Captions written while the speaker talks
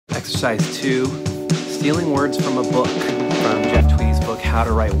Exercise 2, stealing words from a book, from Jeff Tweedy's book, How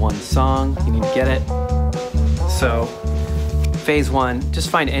to Write One Song. You need to get it. So, phase 1,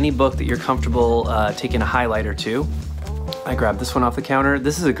 just find any book that you're comfortable taking a highlighter to. I grabbed this one off the counter.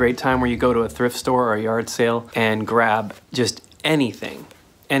 This is a great time where you go to a thrift store or a yard sale and grab just anything,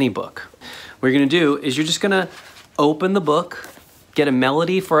 any book. What you're gonna do is you're just gonna open the book, get a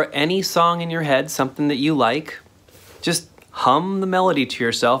melody for any song in your head, something that you like. Just hum the melody to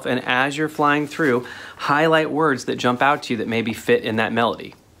yourself, and as you're flying through, highlight words that jump out to you that maybe fit in that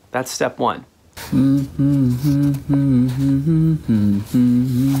melody. That's step 1.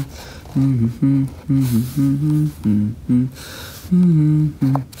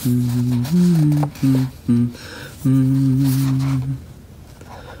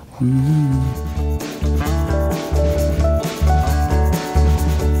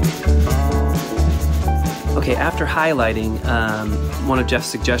 Okay, after highlighting, one of Jeff's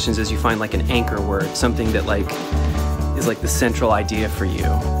suggestions is you find like an anchor word, something that like is like the central idea for you.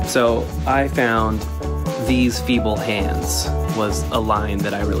 So I found "These Feeble Hands" was a line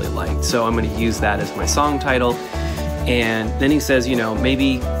that I really liked. So I'm gonna use that as my song title. And then he says, you know,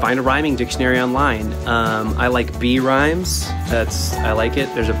 maybe find a rhyming dictionary online. I like B rhymes, I like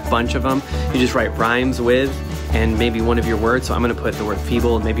it. There's a bunch of them. You just write rhymes with and maybe one of your words. So I'm gonna put the word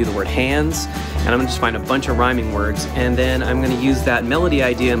feeble and maybe the word hands, and I'm gonna just find a bunch of rhyming words, and then I'm gonna use that melody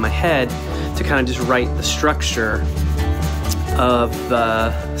idea in my head to kind of just write the structure of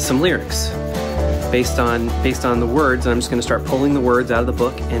some lyrics based on the words. And I'm just gonna start pulling the words out of the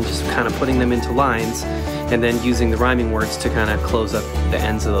book and just kind of putting them into lines, and then using the rhyming words to kind of close up the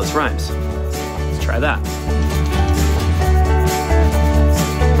ends of those rhymes. Let's try that.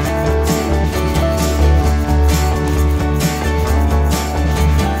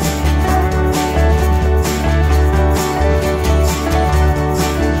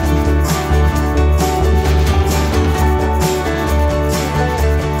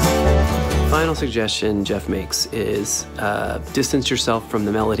 Final suggestion Jeff makes is distance yourself from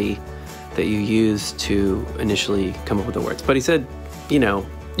the melody that you use to initially come up with the words. But he said, you know,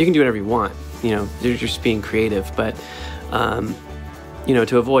 you can do whatever you want. You know, you're just being creative. But, you know,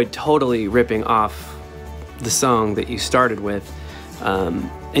 to avoid totally ripping off the song that you started with,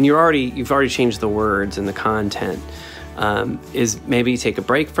 and you've already changed the words and the content, is maybe take a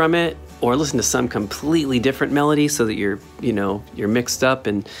break from it or listen to some completely different melody so that you're mixed up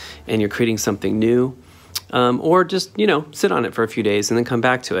and you're creating something new. Or just, you know, sit on it for a few days and then come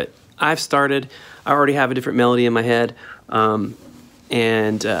back to it. I already have a different melody in my head, yeah.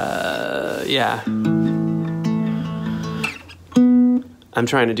 I'm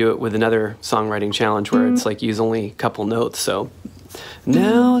trying to do it with another songwriting challenge where it's like use only a couple notes, so.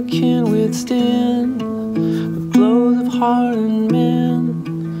 Now I can't withstand the blows of hardened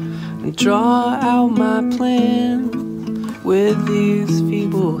men and draw out my plan with these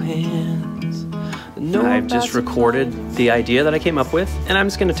feeble hands. I've just recorded the idea that I came up with, and I'm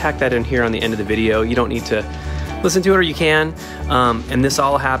just going to tack that in here on the end of the video. You don't need to listen to it, or you can. And this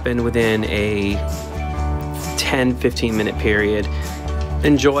all happened within a 10-15 minute period.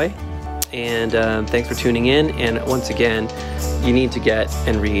 Enjoy, and thanks for tuning in. And once again, you need to get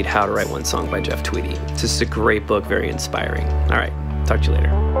and read How to Write One Song by Jeff Tweedy. It's just a great book, very inspiring. All right, talk to you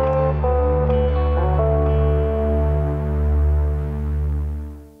later.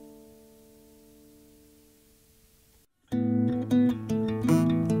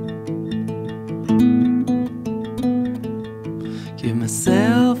 Give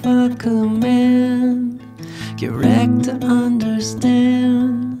myself a command, get wrecked to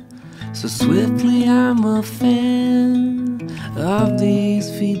understand. So swiftly I'm a fan of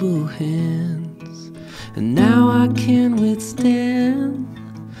these feeble hands. And now I can withstand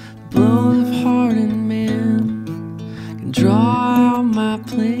the blows of hardened men, can draw out my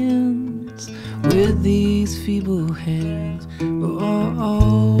plans with these feeble hands. Oh, oh,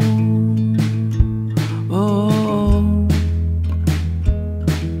 oh, oh.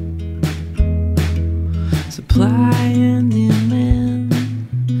 Supply and demand,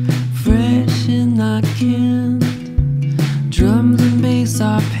 fresh and not canned. Drums and bass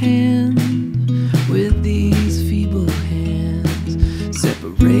are panned with these feeble hands.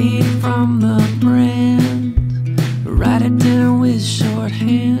 Separate from the brand, write it down with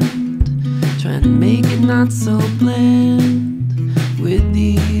shorthand. Trying to make it not so bland with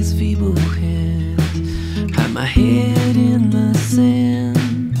these feeble hands. Hide my head in the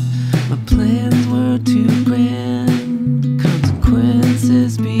sand, my plans were to